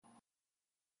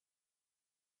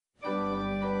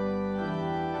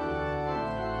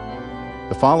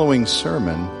following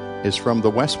sermon is from the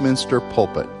Westminster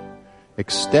pulpit,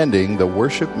 extending the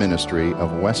worship ministry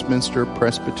of Westminster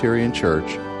Presbyterian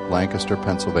Church, Lancaster,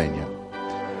 Pennsylvania.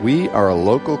 We are a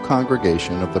local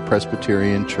congregation of the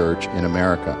Presbyterian Church in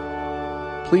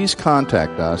America. Please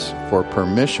contact us for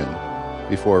permission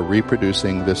before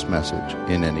reproducing this message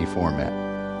in any format.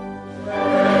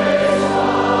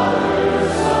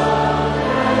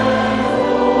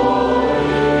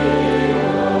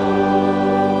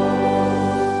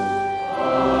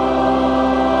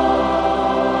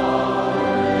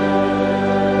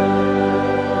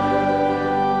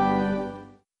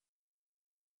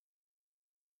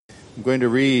 I'm going to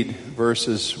read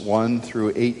verses 1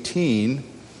 through 18.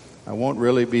 I won't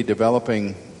really be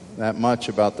developing that much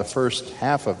about the first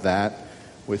half of that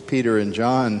with Peter and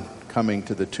John coming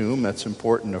to the tomb. That's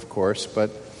important, of course,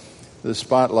 but the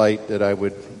spotlight that I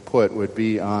would put would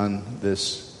be on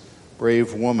this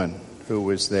brave woman who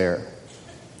was there.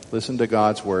 Listen to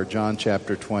God's word, John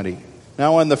chapter 20.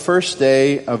 Now on the first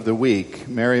day of the week,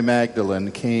 Mary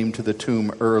Magdalene came to the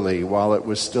tomb early while it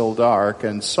was still dark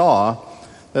and saw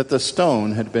that the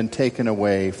stone had been taken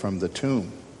away from the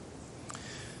tomb.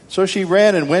 So she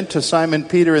ran and went to Simon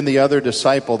Peter and the other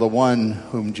disciple, the one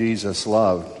whom Jesus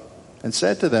loved, and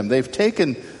said to them, "They've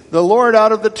taken the Lord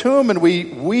out of the tomb, and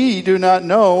we do not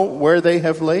know where they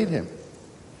have laid him."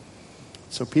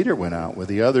 So Peter went out with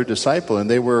the other disciple, and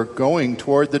they were going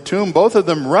toward the tomb, both of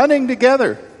them running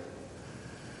together.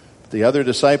 The other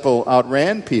disciple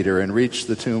outran Peter and reached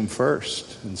the tomb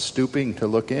first, and stooping to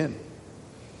look in,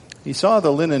 he saw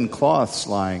the linen cloths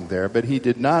lying there, but he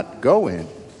did not go in.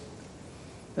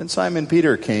 Then Simon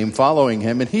Peter came following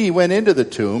him, and he went into the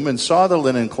tomb and saw the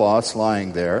linen cloths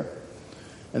lying there,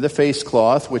 and the face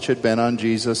cloth which had been on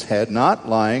Jesus' head, not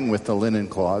lying with the linen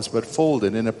cloths, but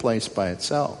folded in a place by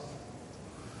itself.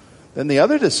 Then the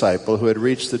other disciple who had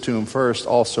reached the tomb first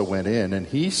also went in, and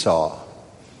he saw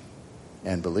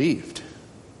and believed.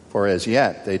 For as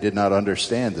yet they did not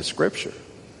understand the scripture,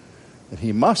 that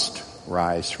he must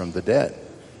rise from the dead.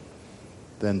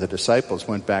 Then the disciples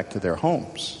went back to their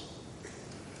homes.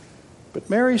 But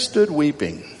Mary stood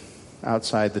weeping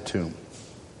outside the tomb.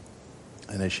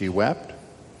 And as she wept,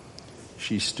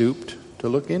 she stooped to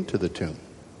look into the tomb.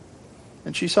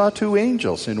 And she saw two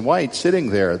angels in white sitting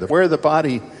there, where the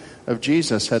body of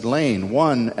Jesus had lain,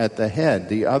 one at the head,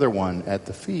 the other one at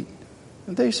the feet.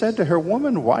 And they said to her,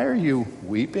 "Woman, why are you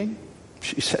weeping?"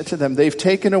 She said to them, "They've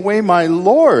taken away my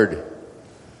Lord,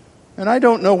 and I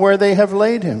don't know where they have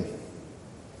laid him."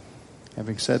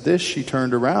 Having said this, she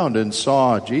turned around and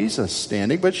saw Jesus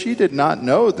standing, but she did not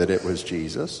know that it was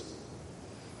Jesus.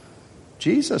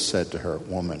 Jesus said to her,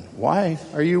 "Woman, why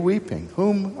are you weeping?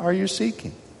 Whom are you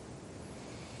seeking?"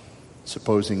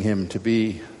 Supposing him to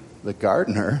be the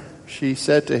gardener, she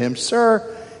said to him, "Sir,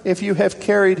 if you have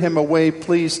carried him away,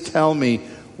 please tell me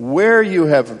where you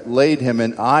have laid him,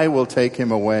 and I will take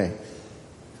him away."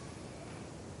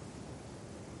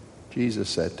 Jesus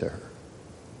said to her,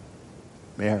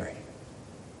 "Mary."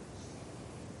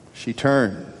 She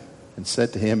turned and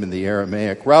said to him in the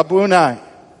Aramaic, "Rabboni,"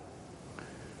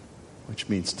 which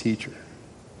means teacher.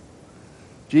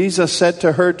 Jesus said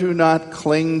to her, "Do not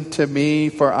cling to me,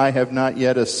 for I have not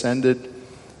yet ascended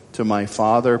to my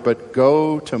Father, but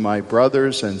go to my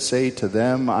brothers and say to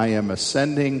them, I am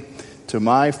ascending to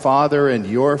my Father and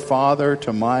your Father,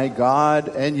 to my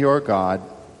God and your God."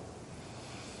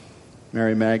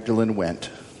 Mary Magdalene went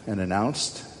and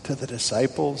announced to the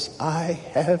disciples, "I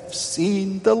have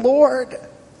seen the Lord,"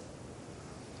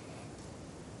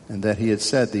 and that he had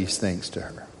said these things to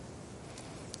her.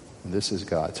 And this is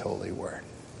God's holy word.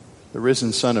 The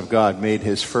risen Son of God made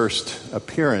his first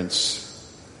appearance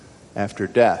after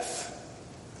death,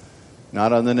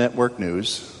 not on the network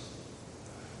news,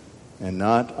 and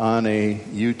not on a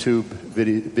YouTube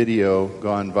video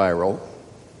gone viral,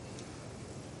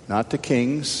 not to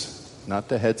kings, not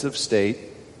to heads of state,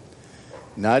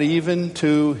 not even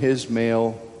to his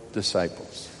male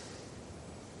disciples.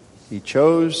 He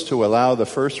chose to allow the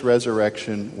first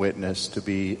resurrection witness to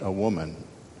be a woman,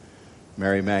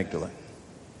 Mary Magdalene.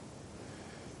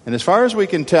 And as far as we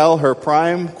can tell, her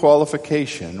prime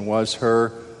qualification was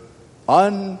her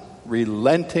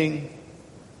unrelenting,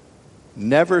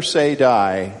 never say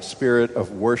die spirit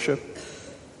of worship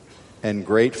and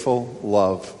grateful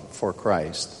love for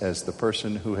Christ as the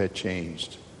person who had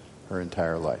changed her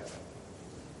entire life.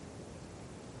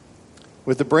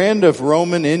 With the brand of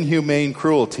Roman inhumane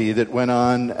cruelty that went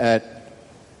on at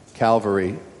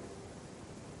Calvary,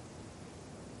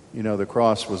 you know, the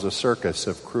cross was a circus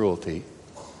of cruelty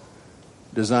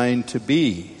designed to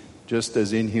be just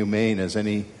as inhumane as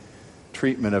any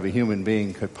treatment of a human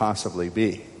being could possibly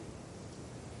be.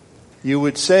 You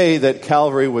would say that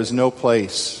Calvary was no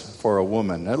place for a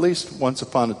woman. At least once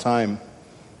upon a time,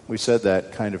 we said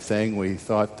that kind of thing. We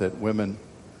thought that women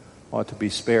ought to be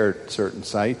spared certain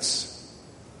sights.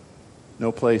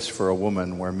 No place for a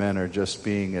woman where men are just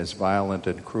being as violent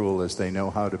and cruel as they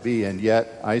know how to be. And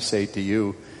yet, I say to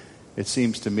you, it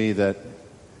seems to me that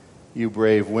you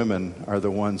brave women are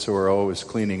the ones who are always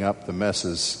cleaning up the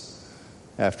messes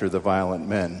after the violent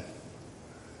men.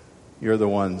 You're the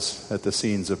ones at the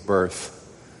scenes of birth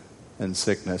and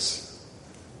sickness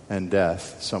and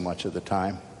death so much of the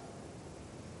time.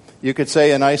 You could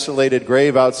say an isolated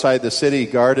grave outside the city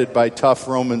guarded by tough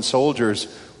Roman soldiers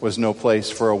was no place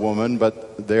for a woman,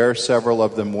 but there several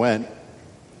of them went.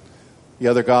 The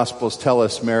other Gospels tell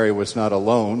us Mary was not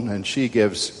alone, and she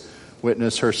gives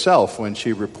witness herself when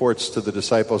she reports to the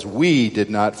disciples, "We did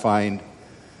not find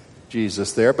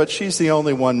Jesus there," but she's the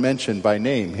only one mentioned by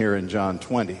name here in John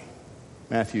 20.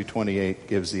 Matthew 28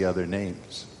 gives the other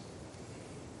names.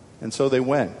 And so they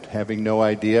went, having no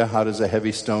idea, how does a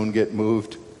heavy stone get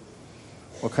moved?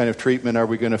 What kind of treatment are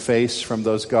we going to face from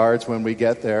those guards when we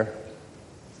get there?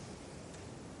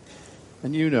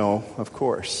 And you know, of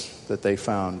course, that they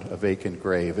found a vacant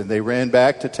grave. And they ran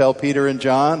back to tell Peter and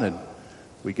John, and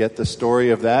we get the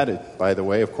story of that. By the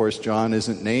way, of course, John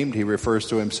isn't named. He refers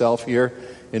to himself here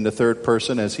in the third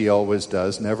person, as he always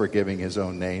does, never giving his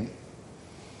own name.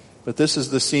 But this is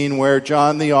the scene where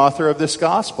John, the author of this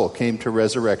gospel, came to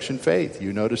resurrection faith.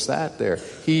 You notice that there.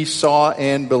 He saw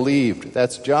and believed.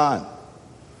 That's John,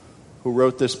 who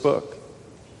wrote this book,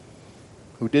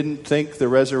 who didn't think the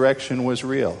resurrection was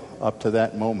real up to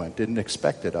that moment, didn't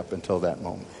expect it up until that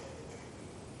moment.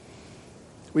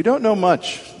 We don't know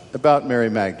much about Mary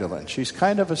Magdalene. She's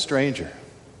kind of a stranger.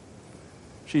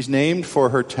 She's named for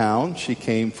her town she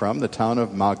came from, the town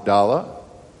of Magdala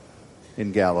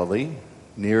in Galilee,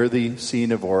 near the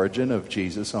scene of origin of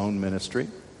Jesus' own ministry.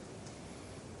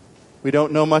 We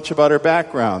don't know much about her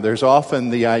background. There's often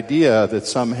the idea that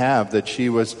some have that she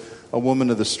was a woman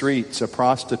of the streets, a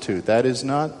prostitute. That is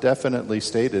not definitely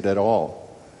stated at all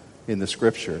in the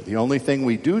Scripture. The only thing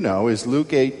we do know is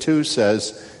Luke 8:2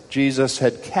 says Jesus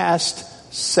had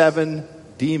cast 7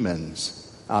 demons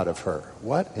out of her.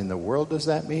 What in the world does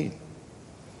that mean?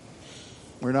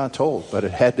 We're not told, but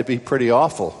it had to be pretty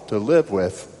awful to live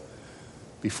with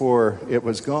before it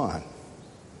was gone.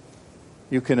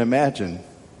 You can imagine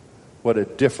what a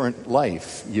different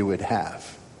life you would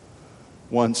have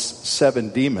once 7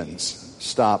 demons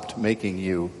stopped making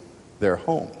you their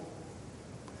home.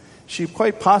 She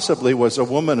quite possibly was a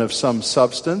woman of some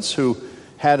substance who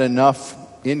had enough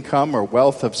income or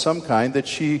wealth of some kind that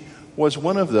she was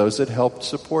one of those that helped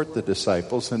support the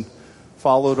disciples and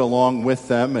followed along with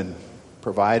them and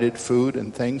provided food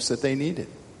and things that they needed.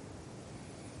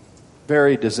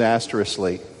 Very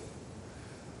disastrously,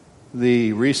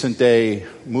 the recent day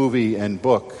movie and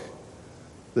book,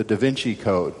 The Da Vinci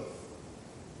Code,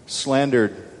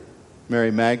 slandered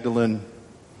Mary Magdalene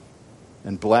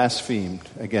and blasphemed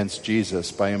against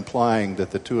Jesus by implying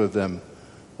that the two of them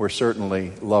were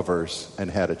certainly lovers and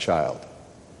had a child.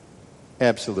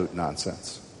 Absolute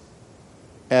nonsense.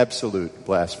 Absolute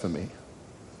blasphemy.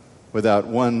 Without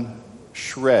one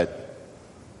shred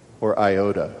or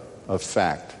iota of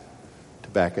fact to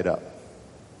back it up.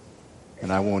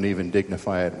 And I won't even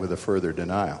dignify it with a further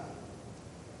denial.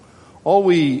 All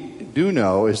we do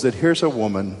know is that here's a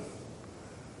woman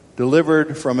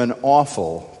delivered from an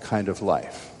awful kind of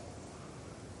life.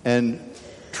 And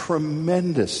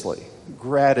tremendously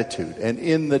gratitude and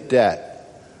in the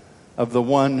debt of the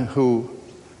one who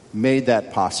made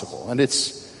that possible. And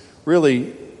it's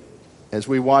really, as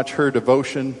we watch her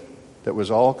devotion that was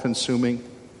all-consuming,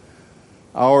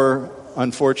 our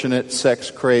unfortunate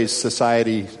sex-crazed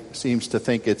society seems to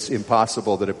think it's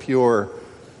impossible that a pure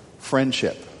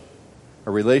friendship,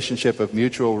 a relationship of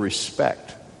mutual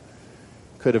respect,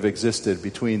 could have existed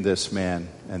between this man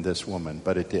and this woman,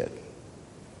 but it did.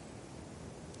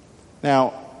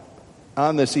 Now,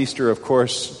 on this Easter, of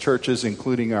course, churches,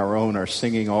 including our own, are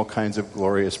singing all kinds of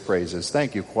glorious praises.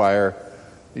 Thank you, choir.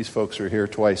 These folks are here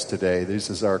twice today. This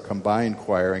is our combined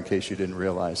choir, in case you didn't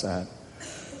realize that.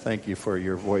 Thank you for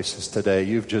your voices today.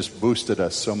 You've just boosted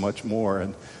us so much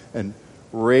more and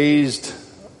raised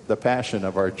the passion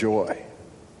of our joy.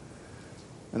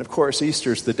 And of course,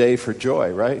 Easter's the day for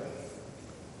joy, right?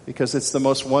 Because it's the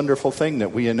most wonderful thing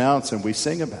that we announce and we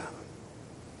sing about.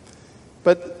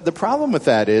 But the problem with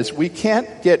that is we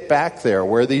can't get back there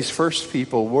where these first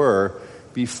people were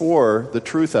before the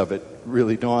truth of it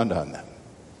really dawned on them.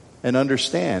 And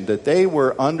understand that they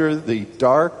were under the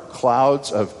dark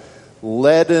clouds of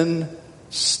leaden,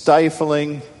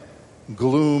 stifling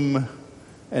gloom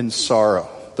and sorrow.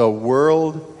 the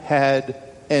world had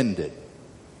ended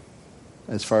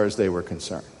as far as they were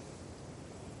concerned.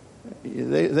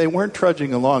 They weren't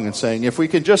trudging along and saying, if we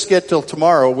can just get till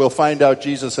tomorrow, we'll find out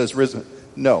Jesus has risen.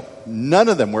 No, none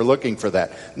of them were looking for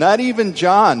that. Not even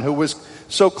John, who was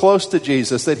so close to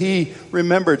Jesus that he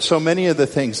remembered so many of the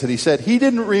things that he said. He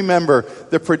didn't remember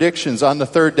the predictions, on the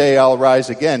third day I'll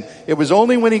rise again. It was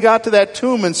only when he got to that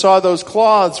tomb and saw those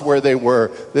cloths where they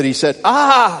were that he said,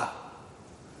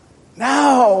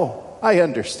 now I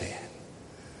understand.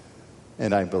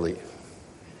 And I believe.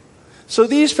 So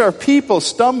these are people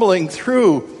stumbling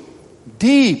through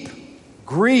deep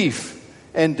grief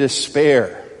and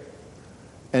despair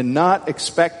and not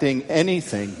expecting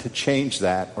anything to change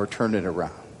that or turn it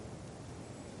around.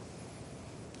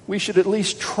 We should at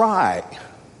least try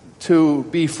to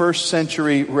be first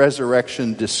century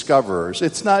resurrection discoverers.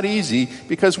 It's not easy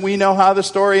because we know how the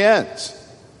story ends.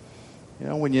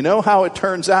 When you know how it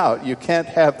turns out, you can't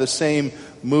have the same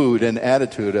mood and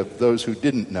attitude of those who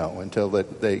didn't know until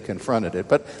they confronted it.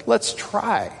 But let's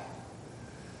try.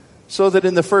 So that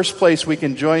in the first place we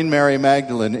can join Mary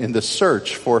Magdalene in the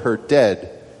search for her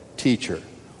dead teacher.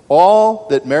 All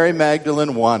that Mary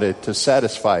Magdalene wanted to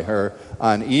satisfy her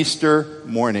on Easter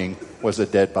morning was a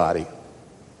dead body.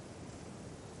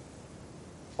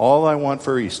 All I want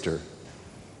for Easter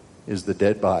is the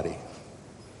dead body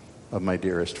of my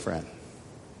dearest friend.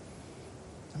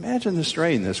 Imagine the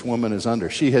strain this woman is under.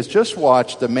 She has just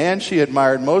watched the man she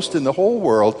admired most in the whole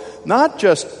world, not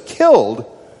just killed,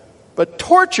 but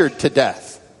tortured to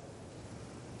death.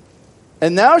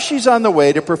 And now she's on the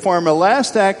way to perform a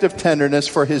last act of tenderness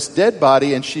for his dead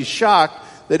body, and she's shocked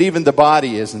that even the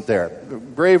body isn't there.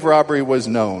 Grave robbery was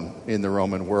known in the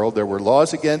Roman world. There were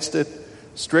laws against it,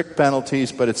 strict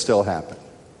penalties, but it still happened.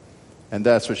 And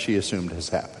that's what she assumed has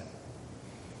happened.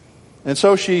 And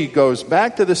so she goes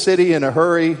back to the city in a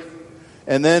hurry,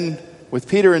 and then with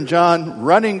Peter and John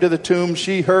running to the tomb,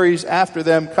 she hurries after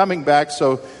them, coming back.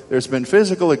 So there's been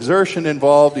physical exertion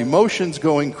involved, emotions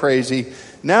going crazy.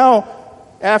 Now,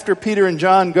 after Peter and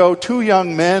John go, two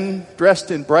young men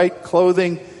dressed in bright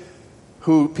clothing,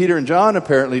 who Peter and John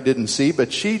apparently didn't see,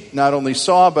 but she not only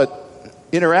saw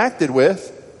but interacted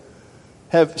with,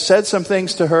 have said some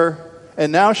things to her,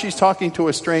 and now she's talking to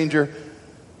a stranger.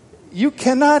 You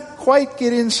cannot quite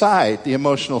get inside the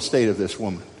emotional state of this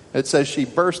woman. It says she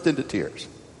burst into tears.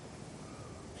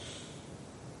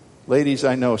 Ladies,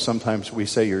 I know sometimes we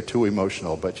say you're too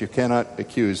emotional, but you cannot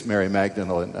accuse Mary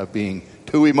Magdalene of being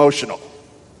too emotional.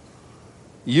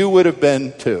 You would have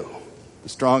been too, the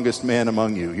strongest man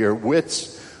among you. Your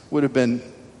wits would have been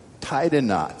tied in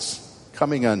knots,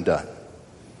 coming undone.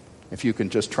 If you can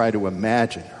just try to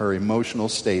imagine her emotional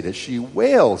state as she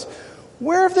wails,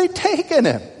 where have they taken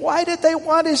him? Why did they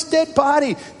want his dead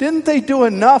body? Didn't they do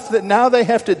enough that now they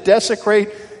have to desecrate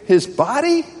his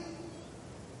body?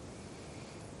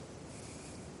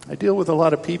 I deal with a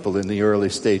lot of people in the early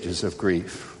stages of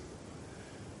grief.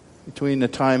 Between the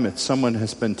time that someone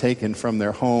has been taken from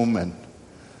their home and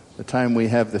the time we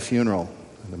have the funeral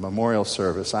and the memorial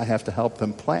service, I have to help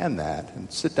them plan that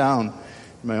and sit down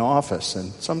in my office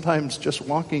and sometimes just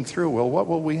walking through, well, what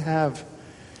will we have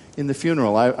in the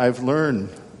funeral? I've learned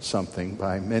something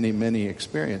by many, many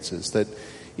experiences, that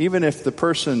even if the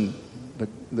person,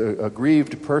 the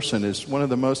aggrieved person, is one of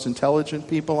the most intelligent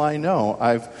people I know,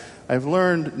 I've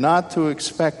learned not to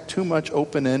expect too much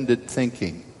open-ended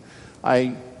thinking.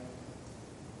 I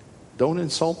don't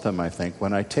insult them, I think,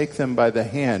 when I take them by the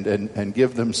hand and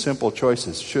give them simple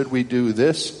choices. Should we do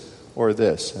this or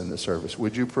this in the service?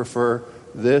 Would you prefer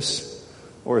this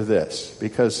or this?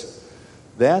 Because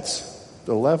that's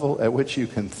the level at which you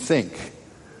can think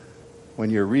when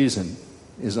your reason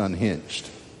is unhinged.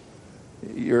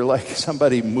 You're like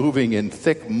somebody moving in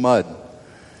thick mud,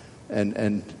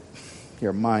 and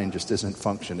your mind just isn't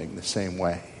functioning the same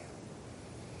way.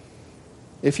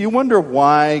 If you wonder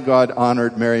why God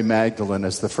honored Mary Magdalene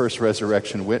as the first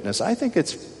resurrection witness, I think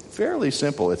it's fairly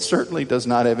simple. It certainly does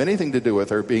not have anything to do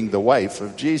with her being the wife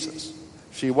of Jesus.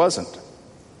 She wasn't.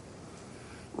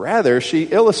 Rather, she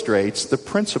illustrates the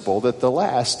principle that the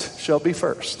last shall be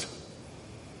first.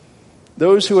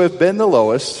 Those who have been the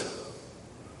lowest,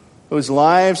 whose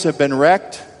lives have been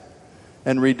wrecked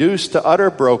and reduced to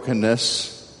utter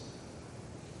brokenness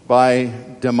by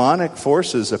demonic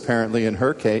forces, apparently in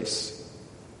her case,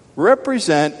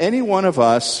 represent any one of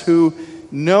us who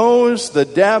knows the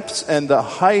depths and the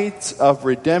heights of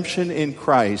redemption in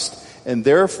Christ and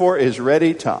therefore is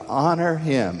ready to honor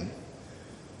him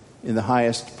in the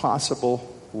highest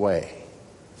possible way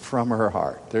from her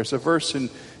heart. There's a verse in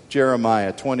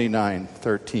Jeremiah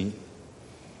 29:13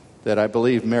 that I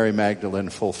believe Mary Magdalene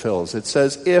fulfills. It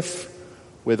says, "If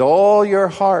with all your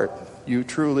heart you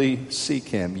truly seek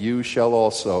him, you shall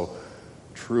also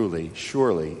truly,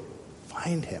 surely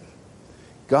find him.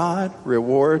 God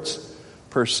rewards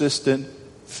persistent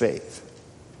faith.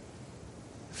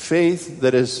 Faith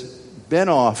that has been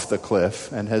off the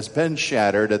cliff and has been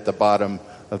shattered at the bottom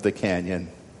of the canyon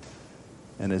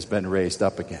and has been raised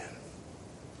up again.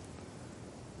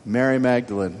 Mary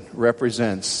Magdalene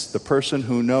represents the person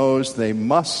who knows they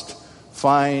must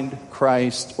find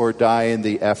Christ or die in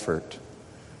the effort.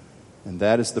 And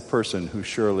that is the person who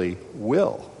surely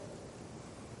will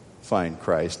find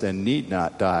Christ and need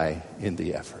not die in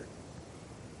the effort.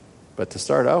 But to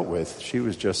start out with, she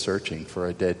was just searching for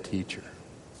a dead teacher.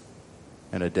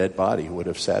 And a dead body would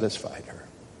have satisfied her.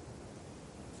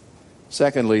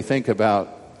 Secondly, think about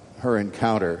her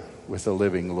encounter with the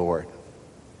living Lord.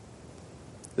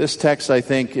 This text, I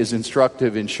think, is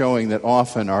instructive in showing that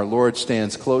often our Lord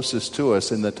stands closest to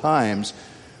us in the times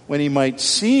when he might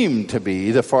seem to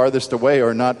be the farthest away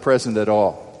or not present at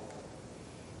all.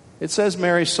 It says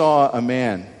Mary saw a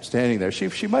man standing there.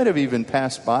 She might have even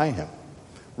passed by him,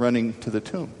 running to the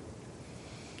tomb.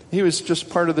 He was just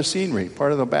part of the scenery,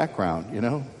 part of the background, you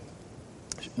know.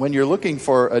 When you're looking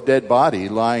for a dead body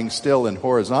lying still and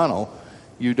horizontal,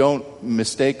 you don't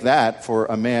mistake that for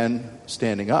a man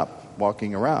standing up,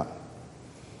 walking around.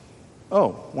 Oh,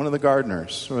 one of the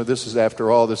gardeners. Well, this is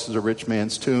a rich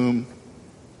man's tomb.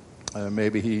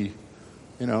 Maybe he,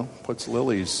 puts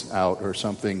lilies out or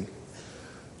something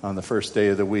on the first day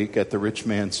of the week at the rich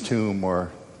man's tomb,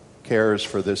 or cares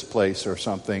for this place or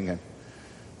something. And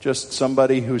just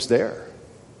somebody who's there,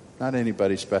 not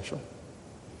anybody special.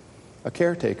 A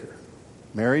caretaker.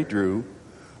 Mary drew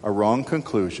a wrong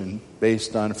conclusion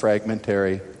based on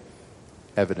fragmentary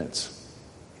evidence.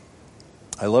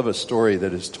 I love a story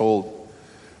that is told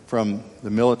from the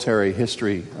military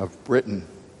history of Britain.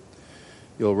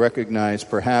 You'll recognize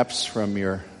perhaps from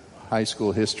your high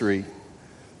school history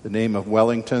the name of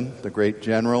Wellington, the great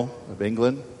general of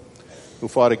England, who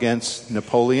fought against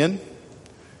Napoleon.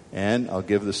 And I'll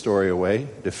give the story away,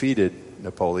 defeated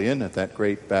Napoleon at that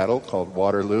great battle called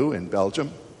Waterloo in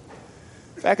Belgium.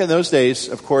 Back in those days,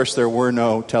 of course, there were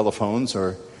no telephones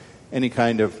or any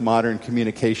kind of modern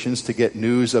communications to get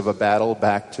news of a battle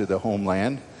back to the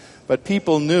homeland. But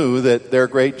people knew that their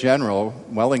great general,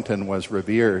 Wellington, was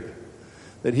revered,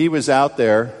 that he was out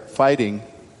there fighting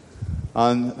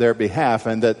on their behalf,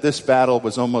 and that this battle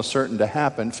was almost certain to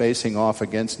happen, facing off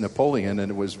against Napoleon,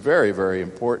 and it was very, very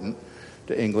important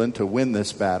to England to win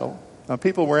this battle. Now,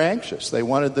 people were anxious. They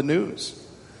wanted the news.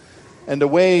 And the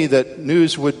way that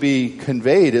news would be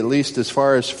conveyed, at least as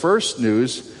far as first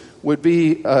news, would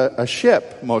be a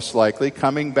ship, most likely,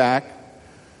 coming back,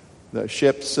 the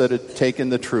ships that had taken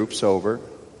the troops over,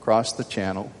 across the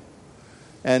channel.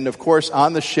 And, of course,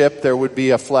 on the ship, there would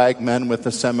be a flagman with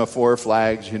the semaphore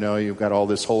flags. You've got all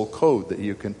this whole code that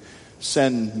you can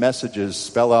send messages,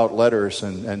 spell out letters,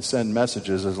 and send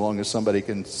messages as long as somebody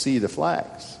can see the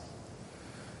flags.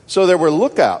 So there were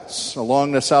lookouts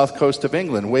along the south coast of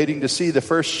England waiting to see the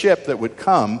first ship that would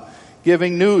come,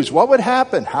 giving news. What would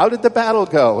happen? How did the battle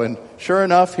go? And sure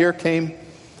enough, here came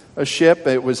a ship.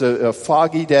 It was a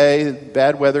foggy day,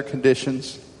 bad weather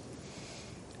conditions.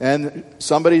 And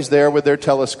somebody's there with their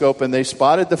telescope, and they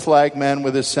spotted the flagman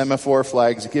with his semaphore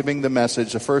flags giving the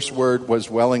message. The first word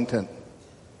was Wellington.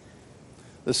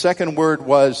 The second word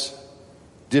was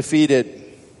defeated.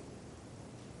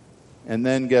 And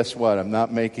then guess what? I'm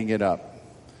not making it up.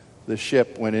 The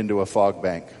ship went into a fog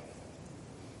bank.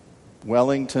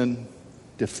 Wellington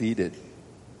defeated.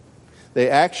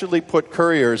 They actually put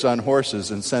couriers on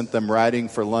horses and sent them riding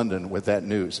for London with that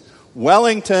news.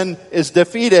 Wellington is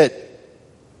defeated.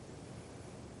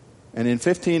 And in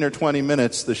 15 or 20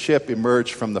 minutes, the ship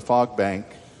emerged from the fog bank,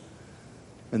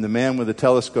 and the man with the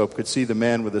telescope could see the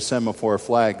man with the semaphore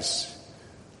flags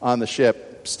on the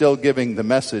ship, still giving the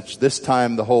message, this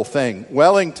time the whole thing.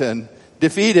 Wellington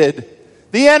defeated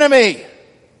the enemy.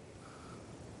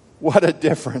 What a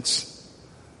difference.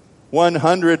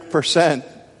 100%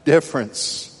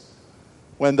 difference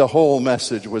when the whole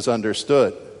message was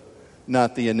understood,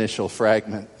 not the initial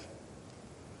fragment.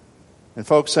 And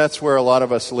folks, that's where a lot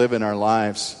of us live in our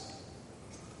lives.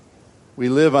 We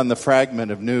live on the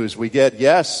fragment of news. We get,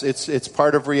 yes, it's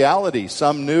part of reality.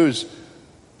 Some news,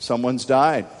 someone's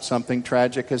died, something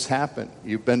tragic has happened,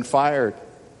 you've been fired,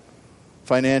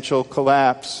 financial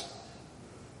collapse.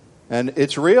 And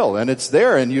it's real, and it's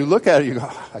there, and you look at it, you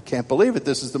go, I can't believe it.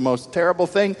 This is the most terrible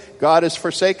thing. God has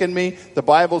forsaken me. The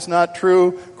Bible's not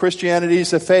true.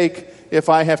 Christianity's a fake if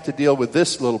I have to deal with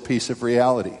this little piece of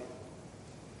reality.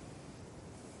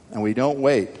 And we don't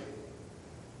wait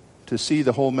to see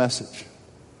the whole message.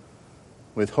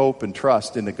 with hope and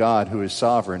trust in the God who is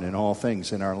sovereign in all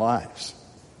things in our lives.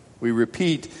 We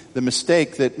repeat the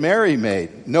mistake that Mary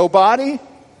made. No body?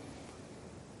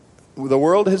 The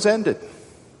world has ended.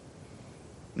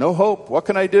 No hope. What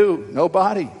can I do? No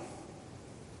body.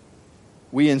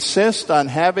 We insist on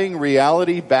having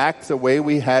reality back the way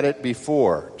we had it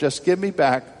before. Just give me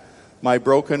back my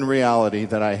broken reality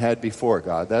that I had before,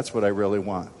 God. That's what I really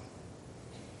want.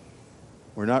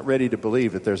 We're not ready to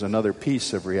believe that there's another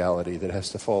piece of reality that has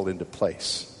to fall into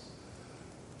place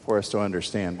for us to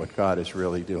understand what God is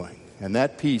really doing. And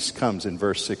that piece comes in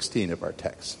verse 16 of our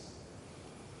text.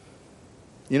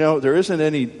 You know, there isn't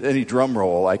any drum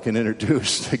roll I can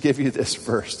introduce to give you this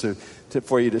verse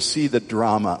for you to see the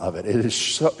drama of it. It is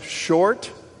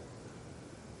short.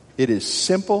 It is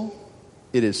simple.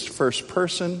 It is first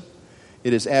person.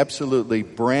 It is absolutely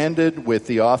branded with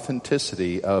the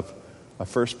authenticity of a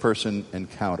first person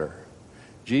encounter.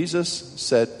 Jesus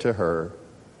said to her,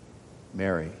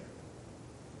 Mary.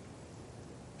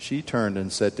 She turned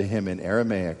and said to him in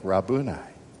Aramaic, Rabboni,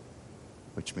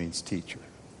 which means teacher.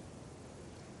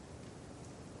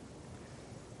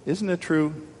 Isn't it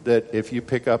true that if you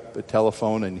pick up a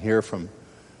telephone and hear from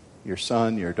your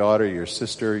son, your daughter, your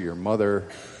sister, your mother,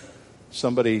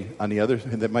 somebody on the other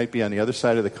that might be on the other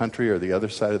side of the country or the other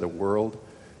side of the world,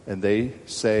 and they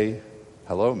say,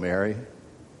 hello, Mary,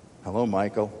 hello,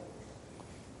 Michael,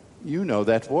 you know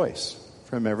that voice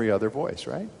from every other voice,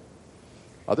 right?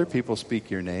 Other people speak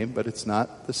your name, but it's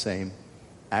not the same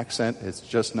accent. It's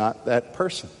just not that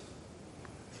person.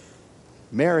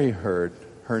 Mary heard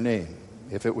her name.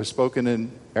 If it was spoken in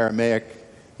Aramaic,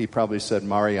 he probably said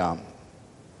Mariam.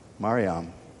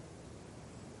 Mariam.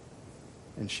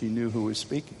 And she knew who was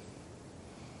speaking.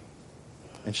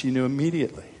 And she knew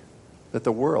immediately that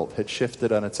the world had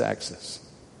shifted on its axis.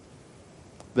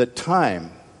 That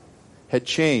time had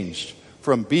changed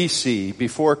from BC,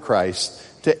 before Christ,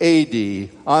 to AD,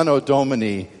 Anno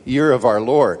Domini, year of our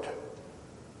Lord.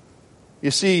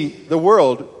 You see, the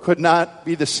world could not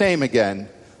be the same again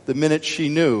the minute she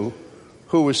knew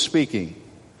who was speaking.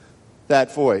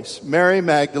 That voice. Mary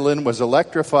Magdalene was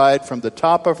electrified from the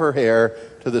top of her hair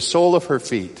to the sole of her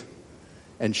feet.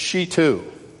 And she too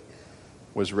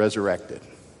was resurrected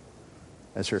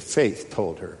as her faith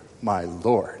told her, my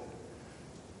Lord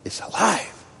is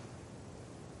alive.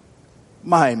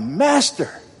 My master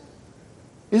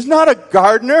is not a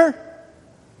gardener.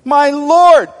 My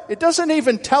Lord. It doesn't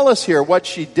even tell us here what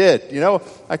she did. You know,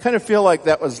 I kind of feel like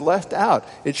that was left out.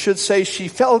 It should say she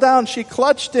fell down, she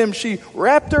clutched him, she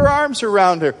wrapped her arms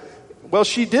around her. Well,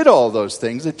 she did all those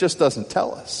things. It just doesn't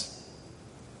tell us.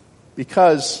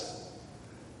 Because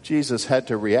Jesus had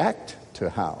to react to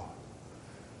how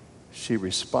she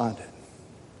responded.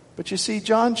 But you see,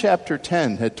 John chapter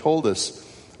 10 had told us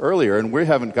earlier, and we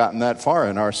haven't gotten that far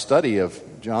in our study of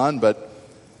John, but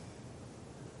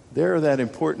there that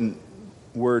important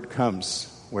word comes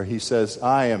where he says,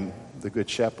 I am the good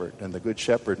shepherd, and the good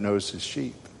shepherd knows his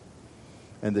sheep.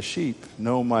 And the sheep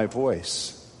know my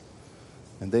voice,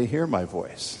 and they hear my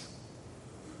voice,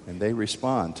 and they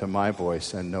respond to my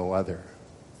voice and no other.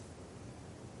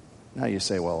 Now you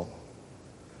say, well,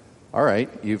 all right,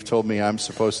 you've told me I'm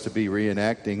supposed to be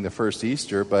reenacting the first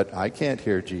Easter, but I can't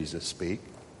hear Jesus speak.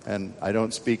 And I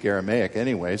don't speak Aramaic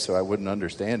anyway, so I wouldn't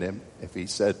understand him if he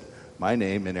said my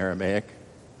name in Aramaic.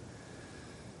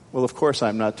 Well, of course,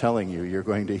 I'm not telling you you're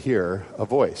going to hear a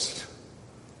voice.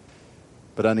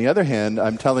 But on the other hand,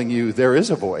 I'm telling you there is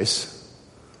a voice.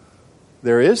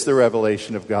 There is the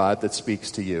revelation of God that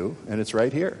speaks to you, and it's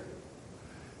right here.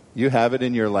 You have it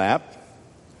in your lap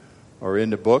or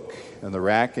in the book and the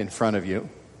rack in front of you.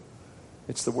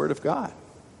 It's the Word of God.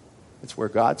 It's where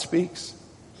God speaks.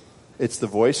 It's the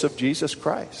voice of Jesus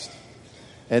Christ.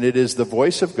 And it is the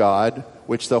voice of God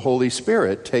which the Holy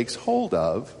Spirit takes hold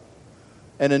of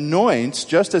and anoints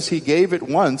just as he gave it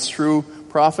once through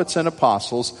prophets and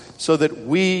apostles so that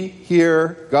we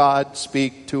hear God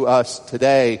speak to us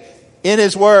today in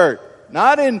his Word.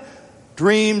 Not in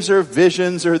dreams or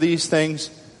visions or these things.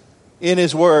 In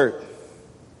his Word.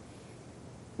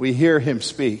 We hear him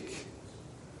speak.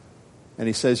 And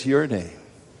he says, your name.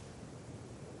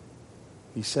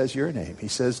 He says your name. He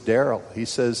says Daryl. He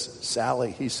says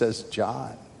Sally. He says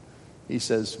John. He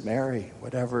says Mary,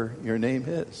 whatever your name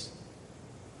is.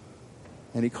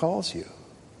 And he calls you.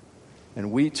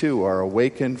 And we too are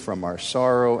awakened from our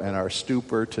sorrow and our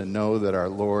stupor to know that our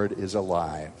Lord is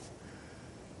alive.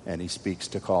 And he speaks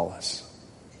to call us.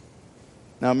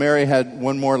 Now Mary had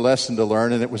one more lesson to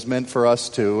learn, and it was meant for us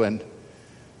too. And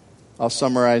I'll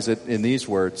summarize it in these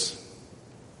words.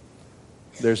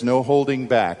 There's no holding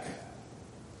back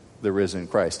the risen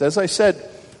Christ. As I said,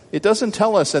 It doesn't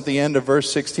tell us at the end of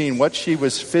verse 16 what she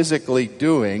was physically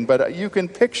doing, but you can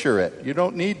picture it. You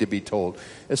don't need to be told.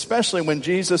 Especially when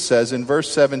Jesus says in verse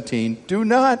 17, "Do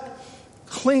not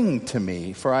cling to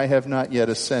me, for I have not yet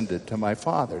ascended to my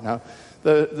Father." Now,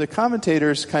 the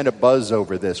commentators kind of buzz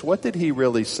over this. What did he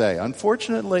really say?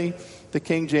 Unfortunately, the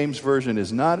King James Version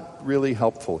is not really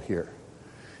helpful here.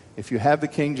 If you have the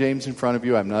King James in front of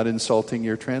you, I'm not insulting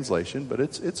your translation, but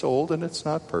it's old and it's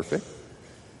not perfect.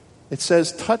 It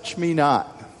says, "Touch me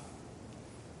not."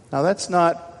 Now, that's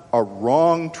not a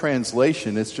wrong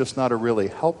translation. It's just not a really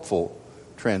helpful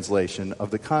translation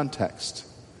of the context.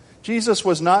 Jesus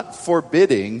was not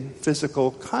forbidding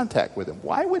physical contact with him.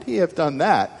 Why would he have done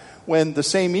that when the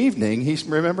same evening,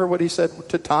 remember what he said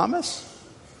to Thomas?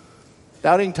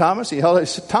 Doubting Thomas, he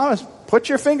said, "Thomas, put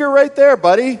your finger right there,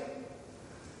 buddy.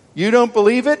 You don't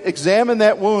believe it? Examine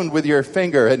that wound with your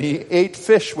finger." And he ate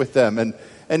fish with them,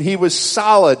 and he was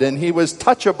solid, and he was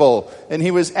touchable, and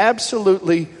he was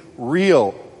absolutely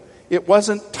real. It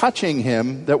wasn't touching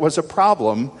him that was a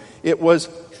problem. It was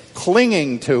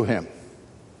clinging to him.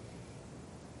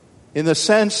 In the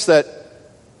sense that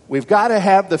we've got to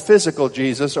have the physical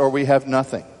Jesus or we have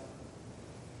nothing.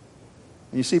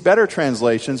 You see, better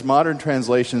translations, modern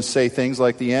translations, say things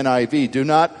like the NIV, "Do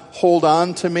not hold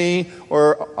on to me,"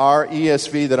 or our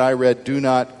ESV that I read, "Do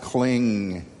not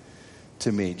cling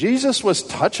to me." Jesus was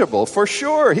touchable for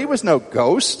sure. He was no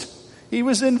ghost. He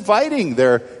was inviting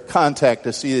their contact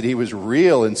to see that he was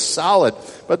real and solid.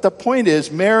 But the point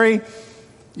is, Mary,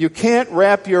 you can't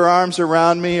wrap your arms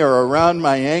around me or around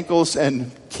my ankles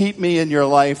and keep me in your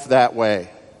life that way.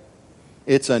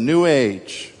 It's a new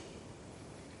age.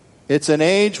 It's an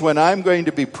age when I'm going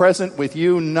to be present with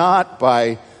you not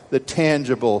by the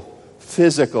tangible,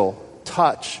 physical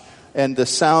touch and the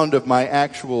sound of my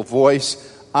actual voice.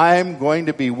 I'm going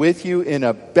to be with you in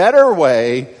a better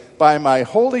way by my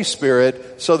Holy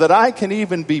Spirit so that I can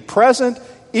even be present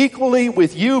equally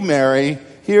with you, Mary,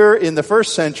 here in the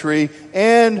first century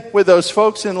and with those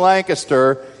folks in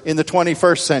Lancaster in the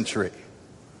 21st century.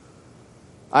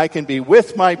 I can be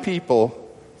with my people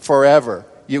forever.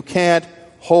 You can't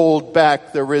hold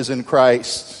back the risen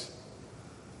Christ.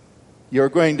 You're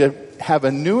going to have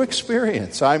a new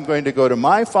experience. I'm going to go to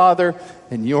my Father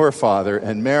and your Father.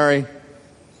 And Mary,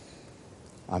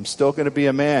 I'm still going to be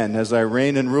a man. As I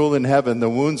reign and rule in heaven,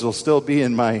 the wounds will still be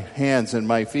in my hands and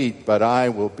my feet, but I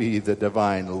will be the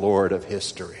divine Lord of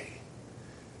history.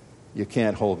 You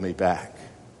can't hold me back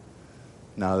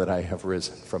now that I have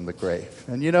risen from the grave.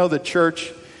 And you know, the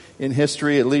church in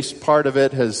history, at least part of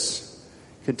it, has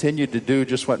continued to do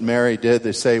just what Mary did.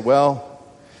 They say, well,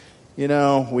 you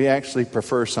know, we actually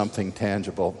prefer something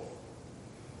tangible.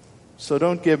 So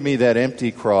don't give me that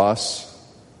empty cross.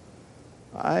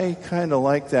 I kind of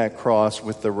like that cross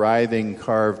with the writhing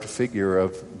carved figure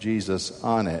of Jesus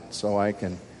on it, so I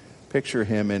can picture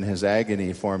him in his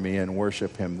agony for me and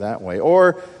worship him that way.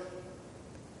 Or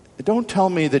don't tell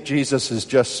me that Jesus is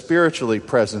just spiritually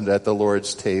present at the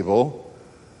Lord's table.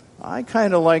 I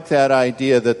kind of like that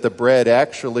idea that the bread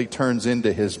actually turns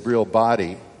into his real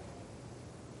body.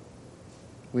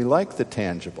 We like the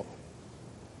tangible.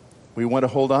 We want to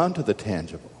hold on to the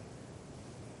tangible.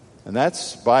 And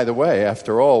that's, by the way,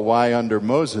 after all, why under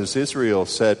Moses, Israel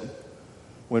said,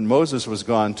 when Moses was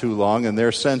gone too long and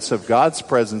their sense of God's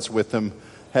presence with them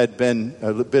had been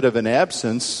a bit of an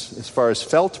absence as far as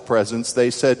felt presence, they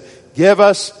said, "Give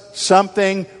us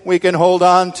something we can hold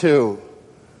on to."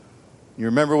 You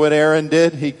remember what Aaron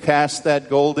did? He cast that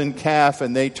golden calf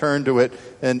and they turned to it,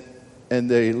 and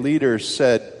the leaders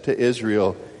said to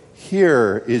Israel,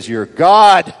 "Here is your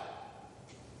God.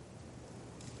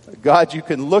 A God you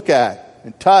can look at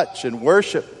and touch and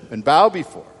worship and bow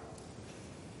before."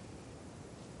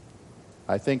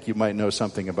 I think you might know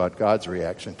something about God's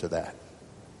reaction to that.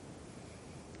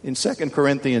 In 2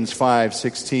 Corinthians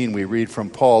 5:16, we read from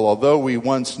Paul, "Although we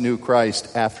once knew Christ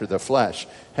after the flesh,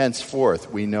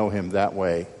 henceforth we know him that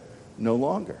way no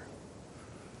longer."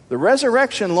 The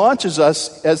resurrection launches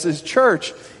us as his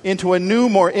church into a new,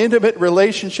 more intimate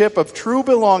relationship of true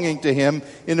belonging to him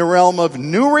in the realm of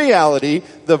new reality,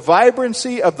 the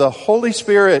vibrancy of the Holy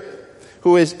Spirit,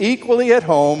 who is equally at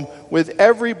home with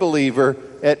every believer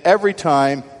at every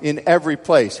time, in every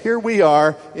place. Here we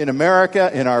are in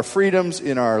America, in our freedoms,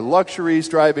 in our luxuries,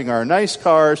 driving our nice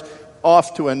cars,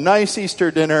 off to a nice Easter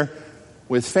dinner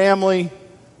with family,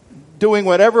 doing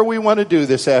whatever we want to do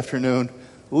this afternoon.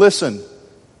 Listen,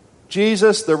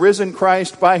 Jesus, the risen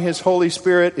Christ, by his Holy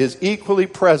Spirit, is equally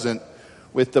present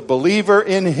with the believer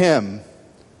in him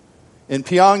in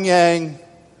Pyongyang,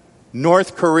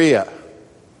 North Korea,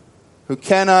 who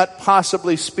cannot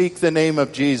possibly speak the name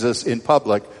of Jesus in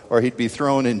public, or he'd be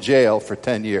thrown in jail for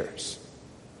 10 years.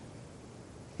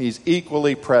 He's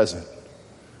equally present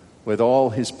with all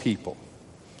his people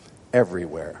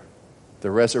everywhere.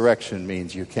 The resurrection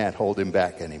means you can't hold him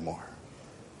back anymore.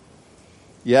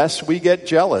 Yes, we get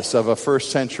jealous of a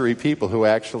first century people who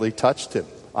actually touched him.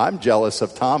 I'm jealous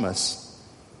of Thomas,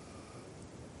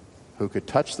 who could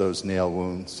touch those nail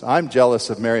wounds. I'm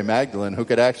jealous of Mary Magdalene, who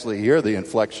could actually hear the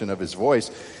inflection of his voice.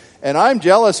 And I'm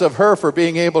jealous of her for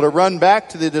being able to run back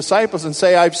to the disciples and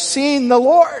say, I've seen the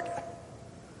Lord.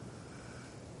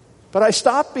 But I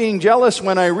stop being jealous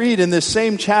when I read in this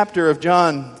same chapter of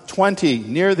John 20,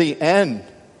 near the end,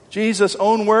 Jesus'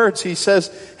 own words, he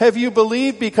says, have you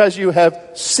believed because you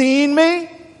have seen me?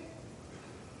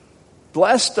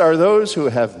 Blessed are those who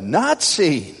have not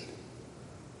seen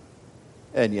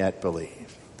and yet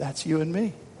believe. That's you and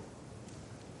me.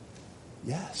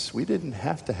 Yes, we didn't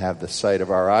have to have the sight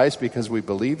of our eyes because we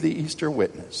believe the Easter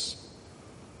witness.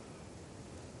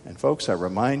 And folks, I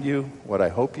remind you what I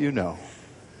hope you know.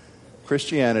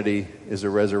 Christianity is a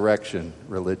resurrection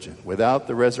religion. Without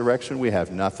the resurrection, we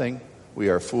have nothing. We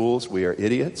are fools. We are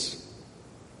idiots.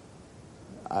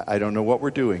 I don't know what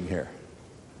we're doing here.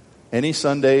 Any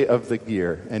Sunday of the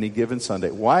year, any given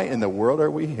Sunday, why in the world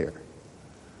are we here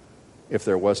if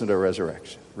there wasn't a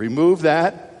resurrection? Remove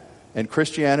that, and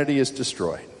Christianity is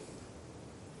destroyed.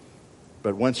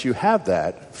 But once you have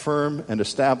that, firm and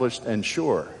established and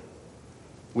sure,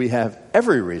 we have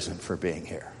every reason for being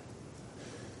here.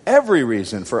 Every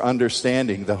reason for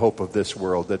understanding the hope of this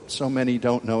world that so many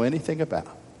don't know anything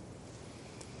about.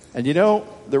 And you know,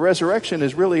 the resurrection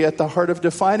is really at the heart of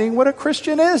defining what a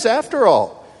Christian is, after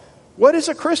all. What is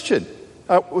a Christian?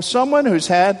 Someone who's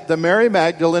had the Mary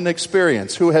Magdalene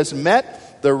experience, who has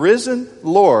met the risen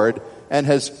Lord and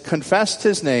has confessed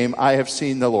his name, I have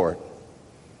seen the Lord.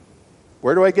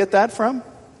 Where do I get that from?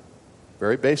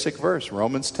 Very basic verse,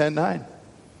 Romans 10:9.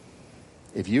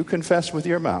 If you confess with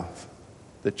your mouth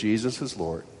that Jesus is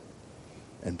Lord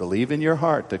and believe in your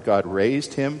heart that God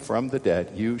raised him from the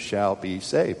dead, you shall be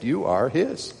saved. You are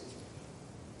his.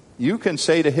 You can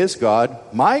say to his God,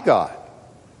 my God.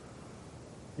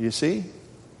 You see,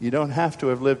 you don't have to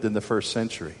have lived in the first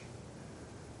century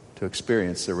to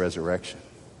experience the resurrection.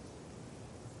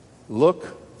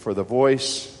 Look for the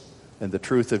voice and the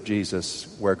truth of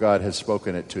Jesus where God has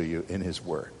spoken it to you in his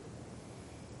word.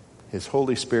 His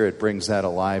Holy Spirit brings that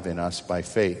alive in us by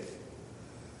faith.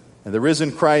 And the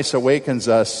risen Christ awakens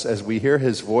us as we hear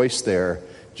his voice there,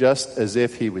 just as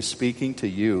if he was speaking to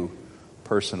you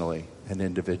personally and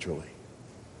individually.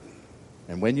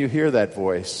 And when you hear that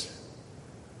voice,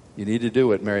 you need to do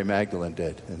what Mary Magdalene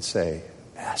did and say,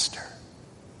 Master,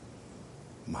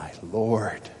 my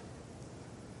Lord.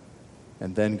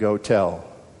 And then go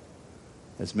tell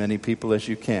as many people as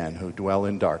you can who dwell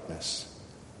in darkness,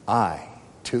 I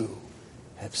too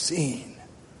have seen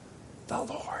the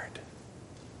Lord.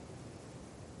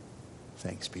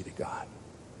 Thanks be to God.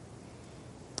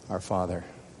 Our Father,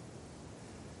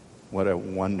 what a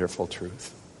wonderful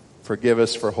truth. Forgive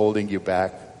us for holding you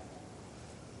back.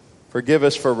 Forgive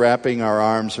us for wrapping our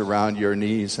arms around your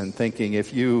knees and thinking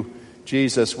if you,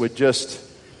 Jesus, would just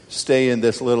stay in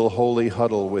this little holy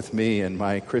huddle with me and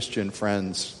my Christian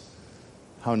friends,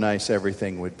 how nice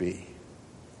everything would be.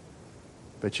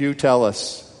 But you tell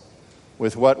us,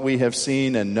 with what we have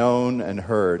seen and known and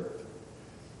heard,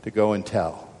 to go and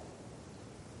tell.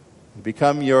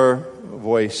 Become your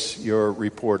voice, your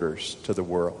reporters to the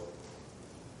world.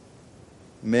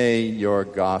 May your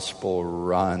gospel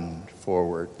run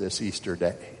forward this Easter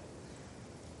day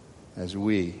as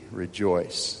we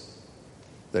rejoice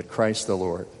that Christ the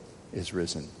Lord is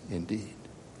risen indeed.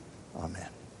 Amen.